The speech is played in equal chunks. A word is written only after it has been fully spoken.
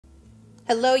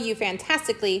Hello, you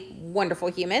fantastically wonderful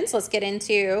humans. Let's get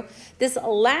into this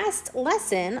last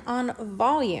lesson on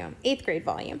volume, 8th grade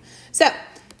volume. So,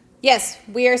 yes,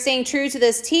 we are staying true to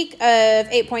this TEK of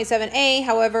 8.7a.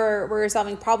 However, we're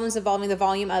solving problems involving the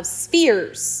volume of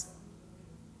spheres.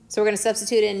 So we're going to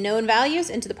substitute in known values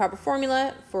into the proper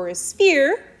formula for a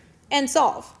sphere and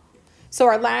solve. So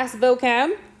our last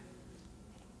vocab,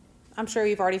 I'm sure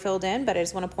you've already filled in, but I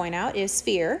just want to point out, is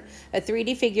sphere, a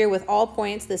 3D figure with all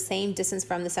points the same distance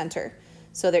from the center.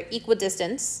 So they're equal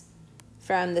distance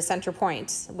from the center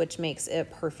point, which makes a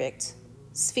perfect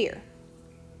sphere.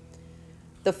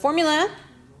 The formula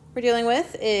we're dealing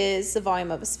with is the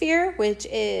volume of a sphere, which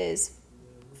is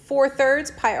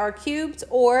 4/3 pi r cubed,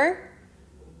 or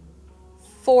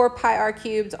 4 pi r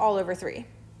cubed all over 3.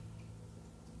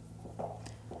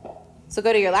 So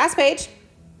go to your last page.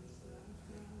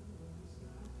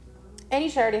 And you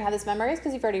should already have this memorized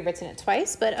because you've already written it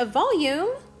twice. But volume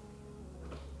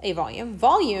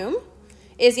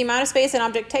is the amount of space an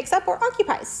object takes up or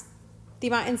occupies. The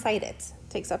amount inside it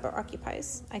takes up or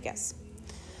occupies, I guess.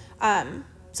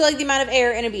 So like the amount of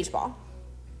air in a beach ball.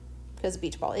 Because a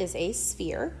beach ball is a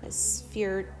sphere.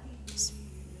 Spherical?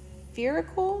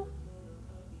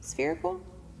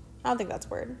 I don't think that's a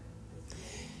word.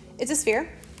 It's a sphere.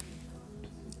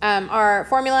 Our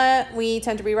formula, we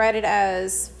tend to rewrite it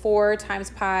as 4 times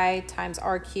pi times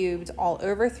r cubed all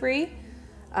over 3.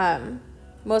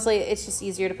 Mostly it's just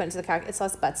easier to put into the calculator. It's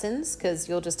less buttons because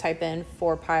you'll just type in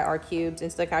 4 pi r cubed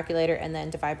into the calculator and then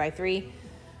divide by 3.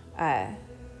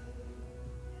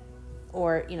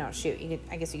 Or, you know, shoot,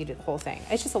 I guess you could do the whole thing.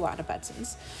 It's just a lot of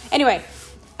buttons. Anyway,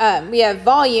 we have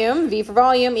volume, V for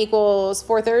volume equals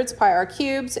 4/3 pi r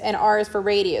cubed, and R is for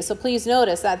radius. So please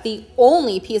notice that the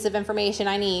only piece of information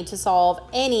I need to solve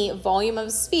any volume of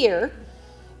a sphere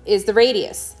is the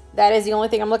radius. That is the only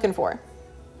thing I'm looking for.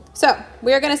 So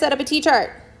we are going to set up a T-chart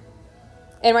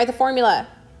and write the formula,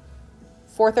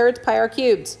 4/3 pi r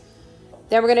cubed.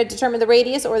 Then we're going to determine the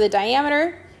radius or the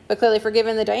diameter, but clearly for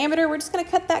given the diameter, we're just going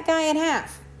to cut that guy in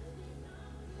half.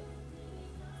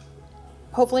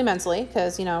 Hopefully mentally,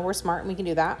 because, you know, we're smart and we can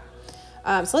do that.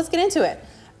 So let's get into it.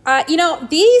 You know,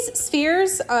 these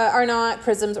spheres are not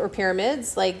prisms or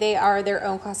pyramids. Like, they are their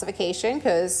own classification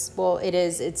because, well, it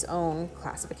is its own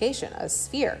classification, a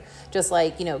sphere. Just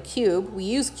like, you know, cube. We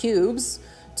use cubes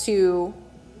to,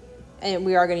 and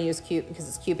we are going to use cube because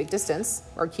it's cubic distance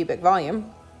or cubic volume.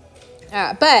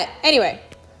 But anyway,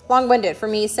 long-winded for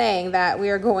me saying that we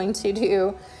are going to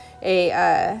do a,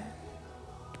 I'm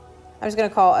just going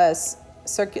to call us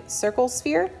circle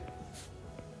sphere.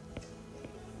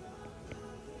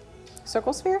 So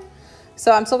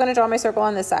I'm still going to draw my circle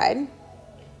on this side,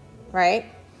 right?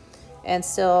 And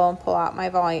still pull out my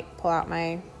volume, pull out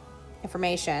my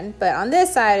information. But on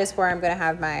this side is where I'm going to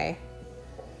have my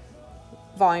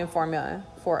volume formula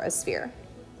for a sphere.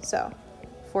 So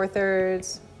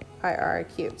 4/3 pi r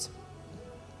cubed.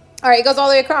 All right, it goes all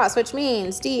the way across, which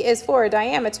means D is for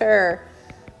diameter,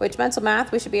 which mental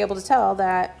math, we should be able to tell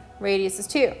that radius is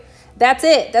 2. That's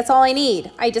it. That's all I need.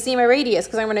 I just need my radius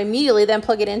because I'm going to immediately then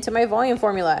plug it into my volume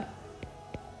formula.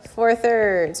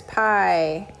 4/3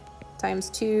 pi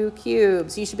times 2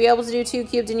 cubes. You should be able to do 2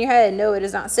 cubed in your head. No, it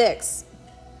is not 6.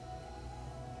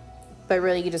 But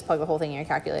really, you just plug the whole thing in your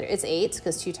calculator. It's 8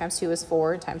 because 2 times 2 is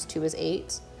 4 times 2 is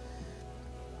 8.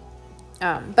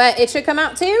 But it should come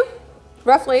out to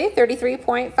roughly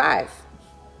 33.5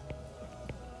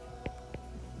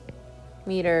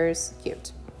 meters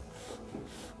cubed.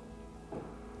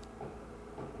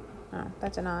 Oh,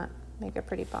 that did not make a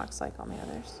pretty box like all my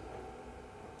others.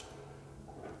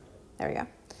 There we go.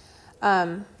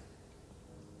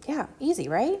 Yeah, easy,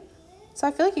 right? So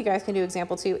I feel like you guys can do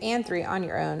example 2 and 3 on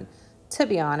your own, to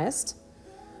be honest.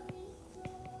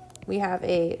 We have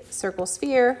a circle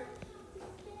sphere.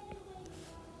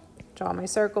 Draw my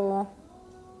circle.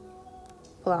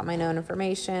 Pull out my known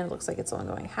information. Looks like it's only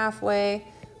going halfway,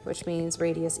 which means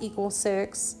radius equals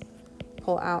 6.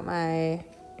 Pull out my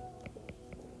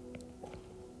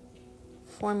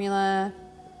formula,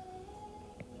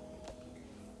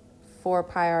 4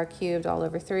 pi r cubed all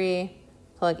over 3.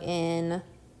 Plug in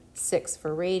 6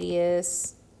 for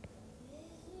radius.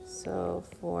 So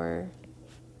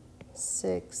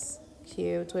 6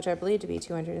 cubed, which I believe to be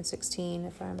 216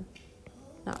 if I'm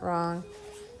not wrong.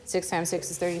 6 times 6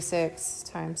 is 36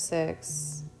 times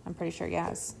 6. I'm pretty sure,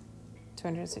 yes,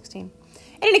 216.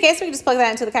 In any case, we can just plug that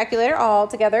into the calculator all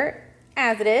together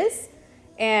as it is.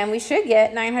 And we should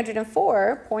get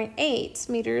 904.8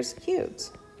 meters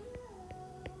cubed.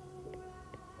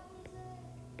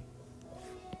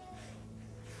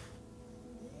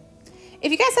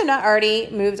 If you guys have not already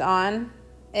moved on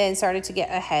and started to get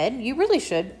ahead, you really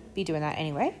should be doing that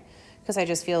anyway. Because I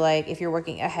just feel like if you're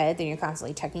working ahead, then you're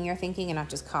constantly checking your thinking and not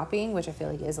just copying, which I feel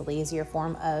like is a lazier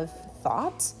form of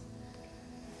thought.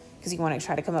 Because you want to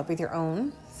try to come up with your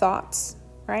own thoughts,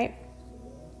 right?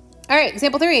 All right,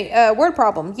 example 3, word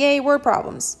problem. Yay, word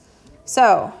problems.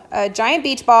 So, a giant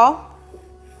beach ball,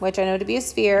 which I know to be a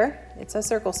sphere. It's a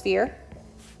circle sphere.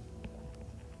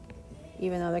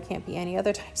 Even though there can't be any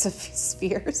other types of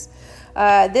spheres.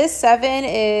 This 7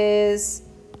 is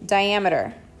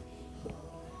diameter.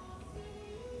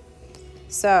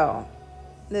 So,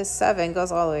 this 7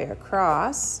 goes all the way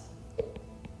across,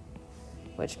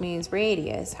 which means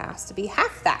radius has to be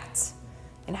half that.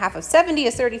 And half of 70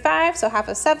 is 35, so half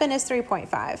of 7 is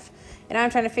 3.5. And I'm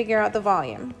trying to figure out the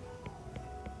volume.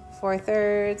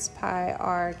 4/3 pi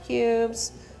r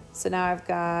cubes. So now I've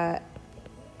got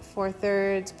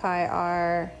 4/3 pi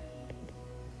r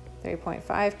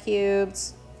 3.5 cubed.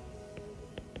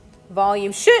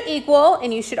 Volume should equal,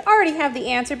 and you should already have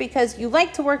the answer because you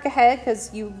like to work ahead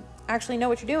because you actually know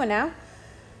what you're doing now.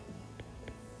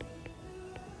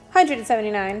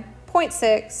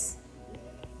 179.6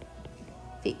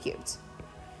 feet cubed.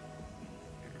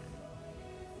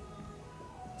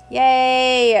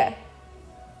 Yay!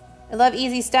 I love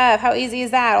easy stuff. How easy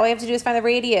is that? All you have to do is find the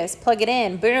radius, plug it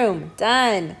in, boom,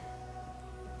 done.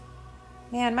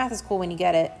 Man, math is cool when you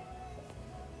get it.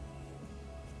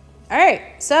 All right,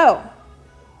 so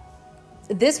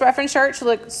this reference chart should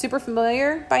look super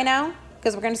familiar by now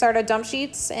because we're going to start our dump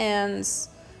sheets, and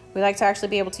we like to actually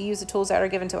be able to use the tools that are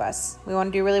given to us. We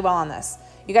want to do really well on this.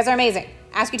 You guys are amazing.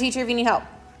 Ask your teacher if you need help.